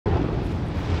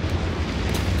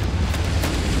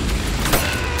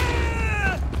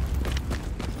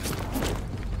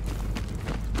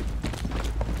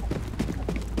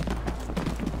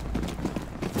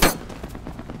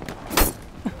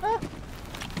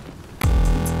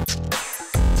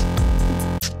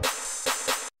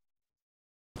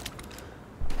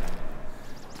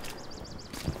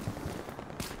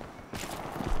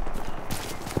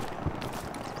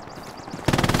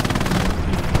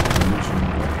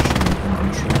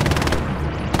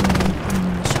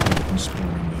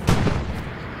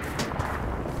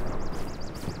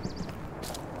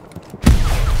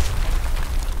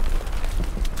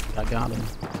Got him.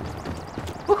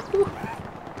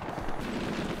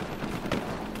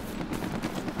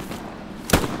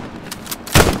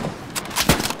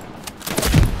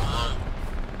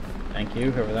 Thank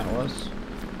you, whoever that was.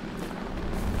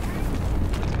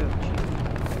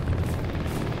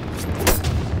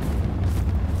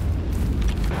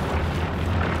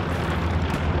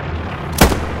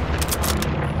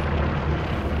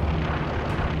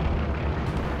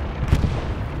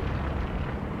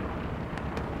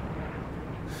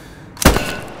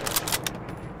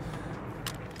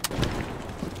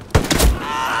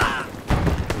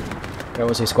 Where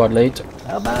was he, squad lead?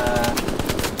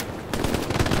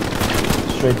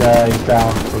 Straight he's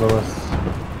down below us.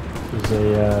 There's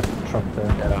a truck there.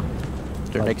 Yeah.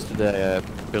 They're next to the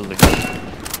building.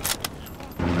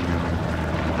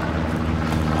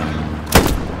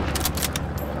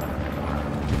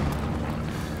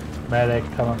 Medic,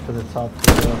 come up to the top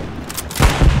floor.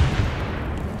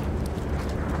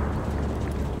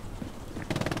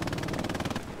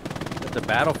 The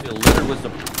battlefield littered with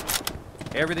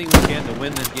everything we can to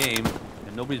win this game,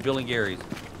 and nobody's building Gary's.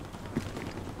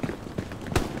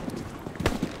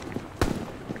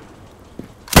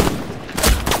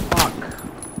 Fuck.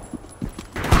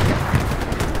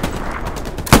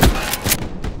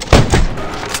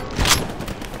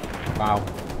 Wow.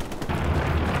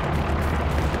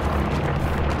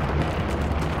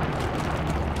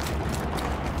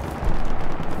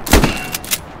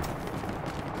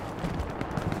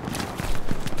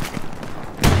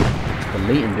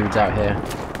 Deleting dudes out here.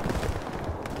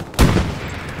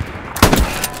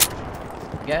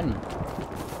 Again.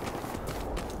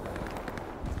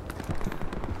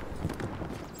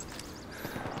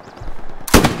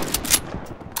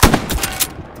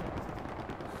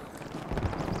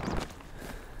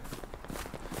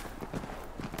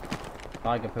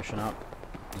 Tiger pushing up.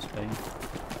 This thing.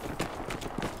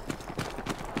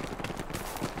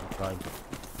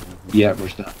 Yeah,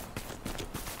 where's that?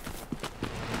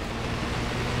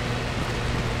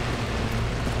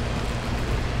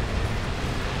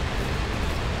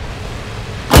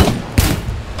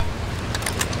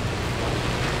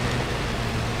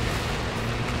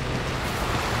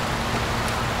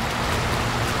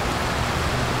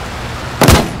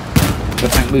 The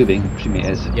tank moving, assuming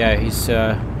it is. Yeah, he's just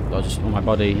on my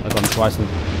body. I got him twice in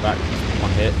the back.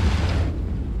 One hit.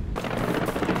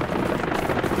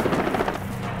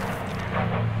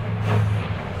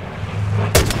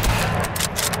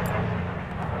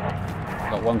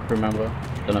 Got one crew member.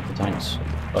 Don't know if the tank's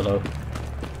below.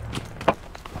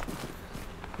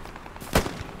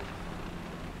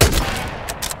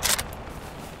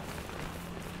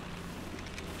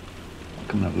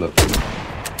 Come and have a look.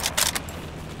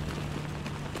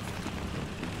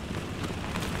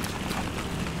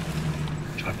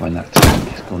 Try to find that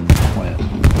tank. It's gone quiet.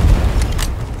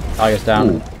 Tiger's down.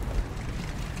 Ooh.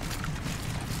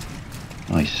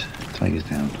 Nice. Tiger's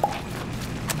down.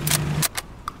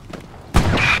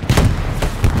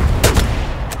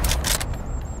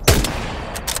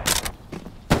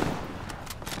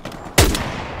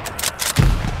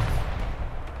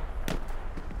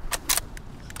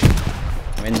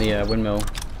 I'm in the windmill.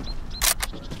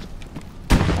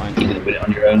 Fine. You're gonna win it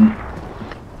on your own.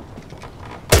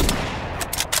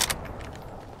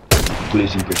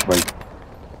 Losing persuade.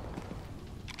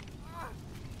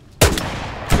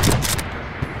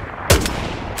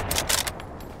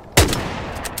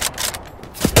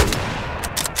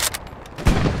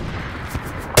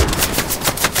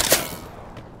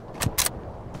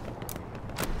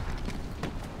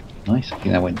 Nice, I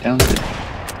think that went down a bit.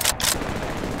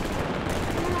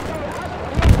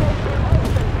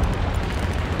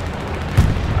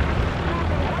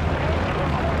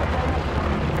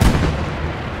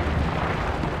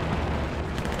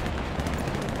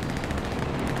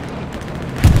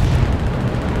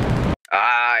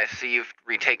 I see you've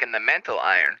retaken the mental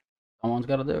iron. Someone's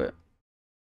got to do it.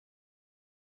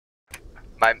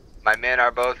 My men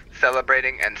are both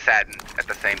celebrating and saddened at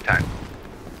the same time.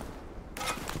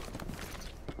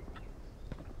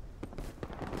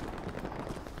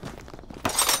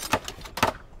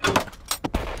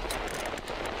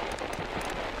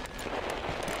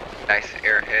 Nice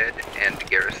airhead and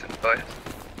garrison, boys.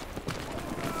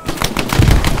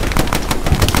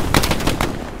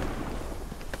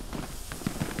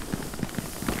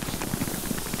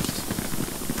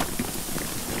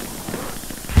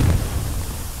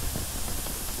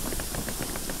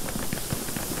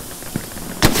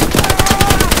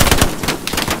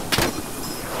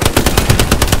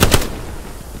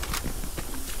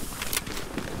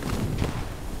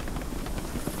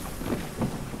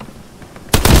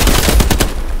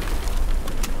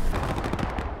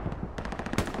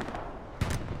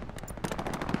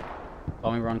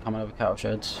 run coming over cattle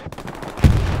sheds.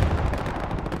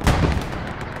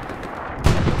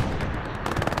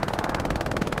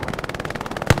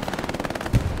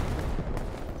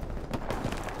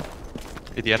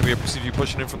 Hey, the enemy perceive you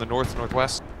pushing in from the north,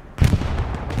 northwest.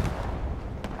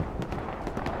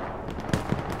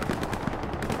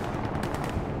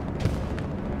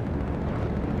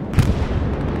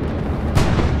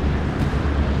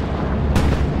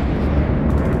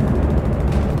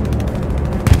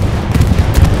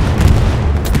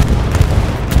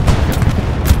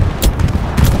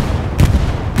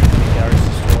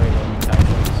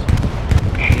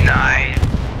 Nice.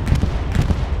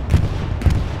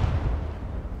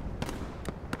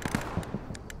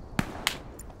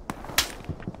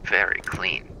 Very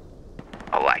clean.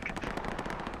 I like it.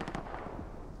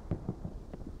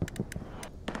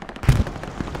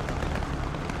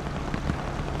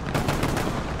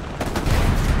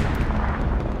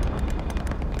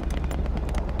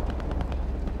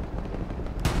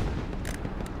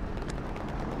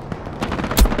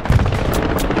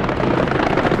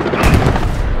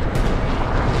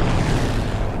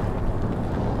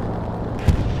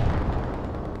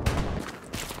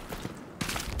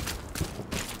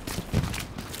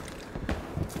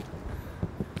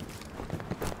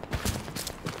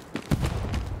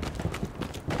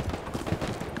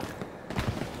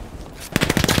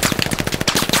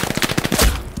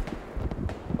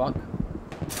 Fuck.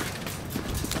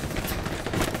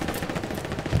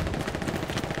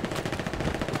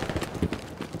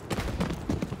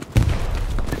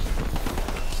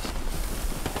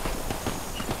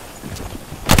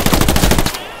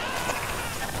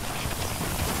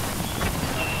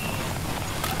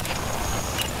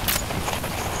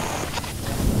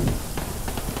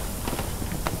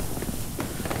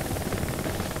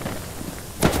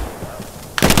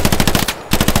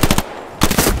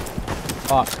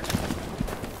 Fuck.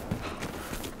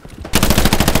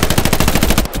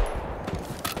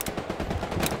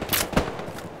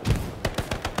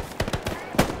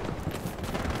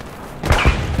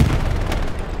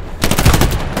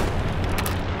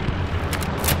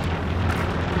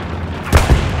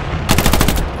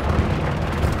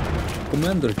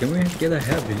 Commander, can we get a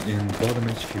heavy in bottom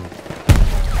HQ?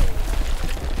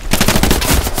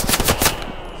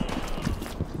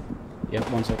 Yep,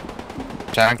 one sec.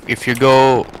 Tank, if you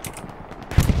go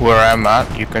where I'm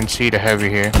at, you can see the heavy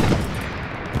here.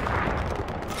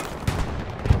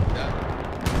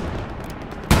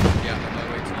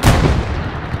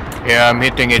 Yeah, I'm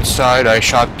hitting its side. I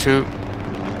shot 2.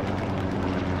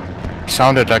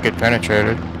 Sounded like it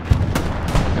penetrated.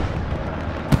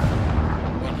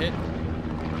 One hit.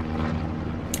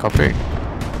 Copy.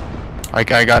 I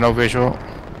got no visual.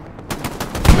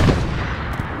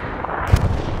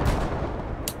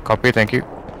 Copy, thank you.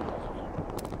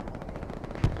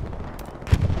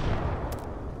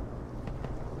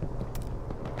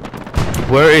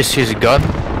 Where is his gun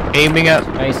aiming at?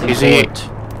 Facing Is he?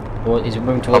 forward. Or is it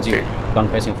moving towards you? Okay. Gun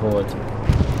facing forward.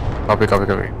 Copy, copy,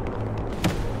 copy.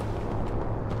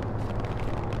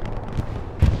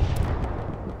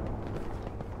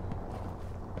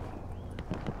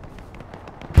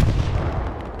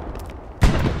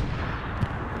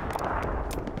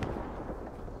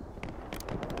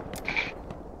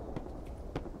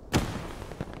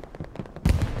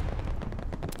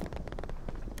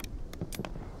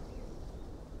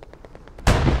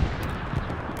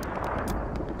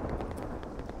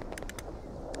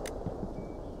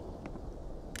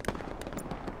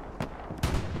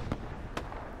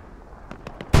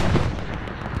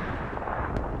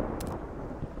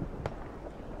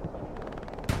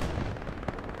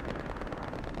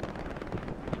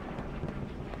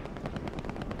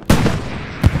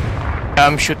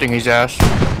 I'm shooting his ass.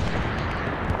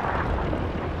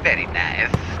 Very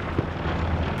nice.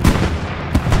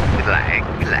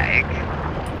 We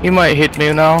like. He might hit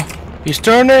me now. He's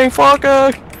turning, fuck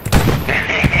it!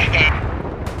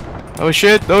 Oh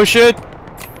shit, oh shit!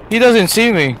 He doesn't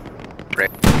see me.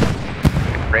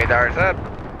 Radar's up.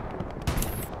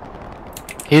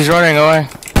 He's running away.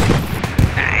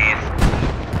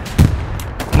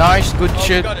 Nice. Nice, good Oh,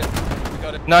 shit. we got it. We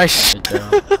got it. Nice. Good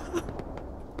job.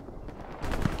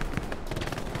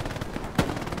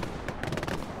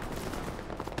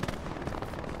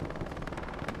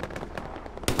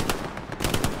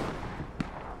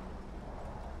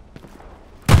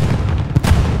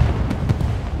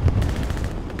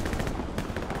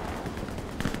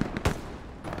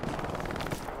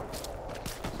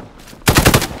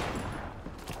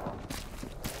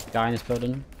 Guy in this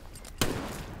building.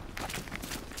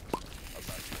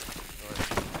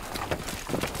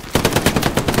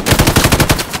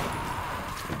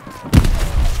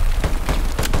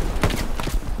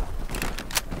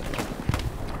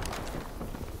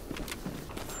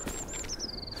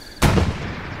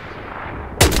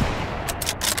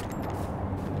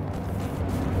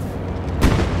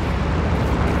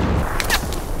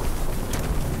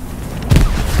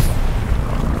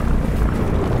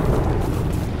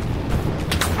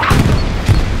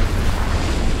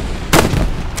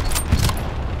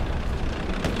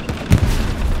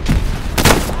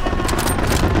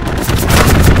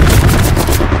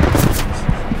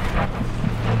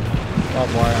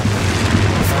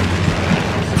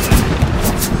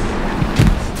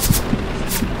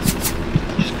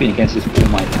 Being against this wall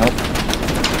might help.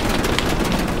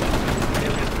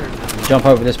 Jump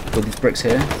over this with these bricks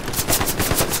here.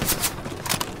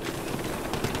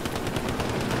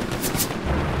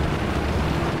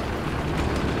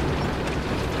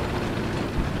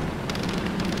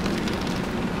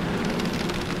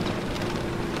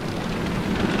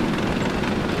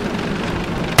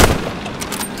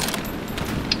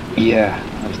 Yeah,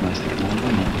 that was nice to command,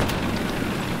 wasn't it?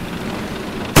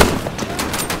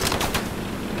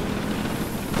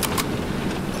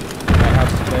 That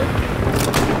house is clear.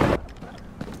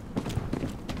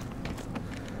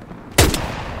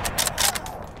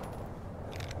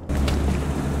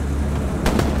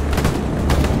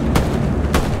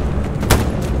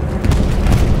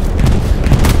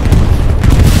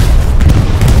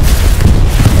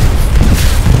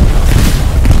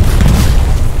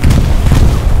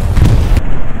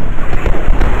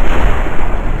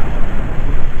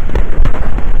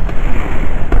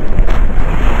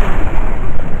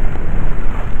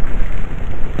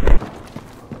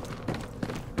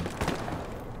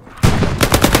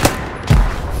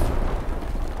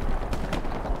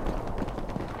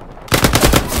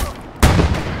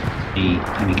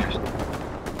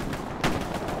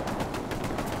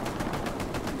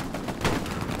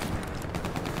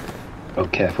 Oh,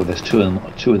 careful! There's two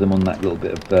of them on that little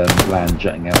bit of land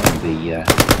jutting out on the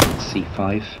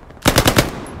C5.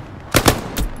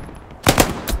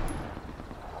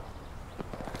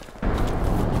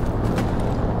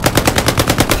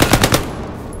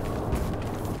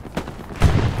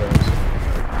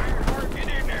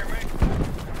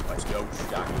 Let's go,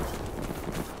 Shaggy.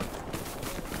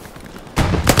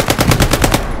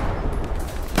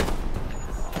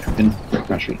 In brick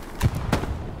battery.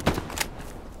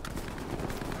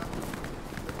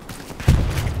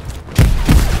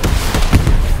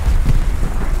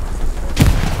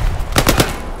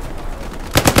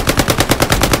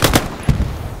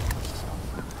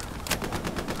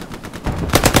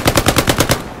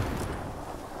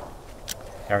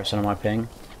 Garrison on my ping.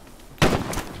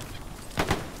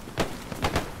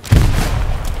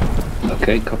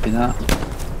 Okay, copy that.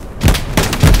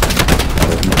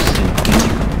 Oh, I've not seen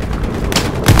anything.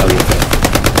 Oh,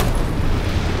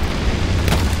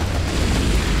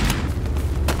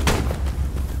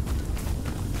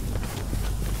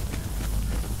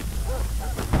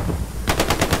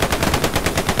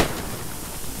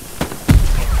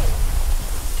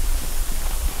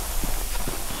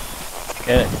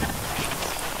 Get it.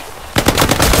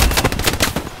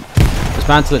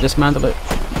 Dismantle it, dismantle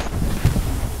it.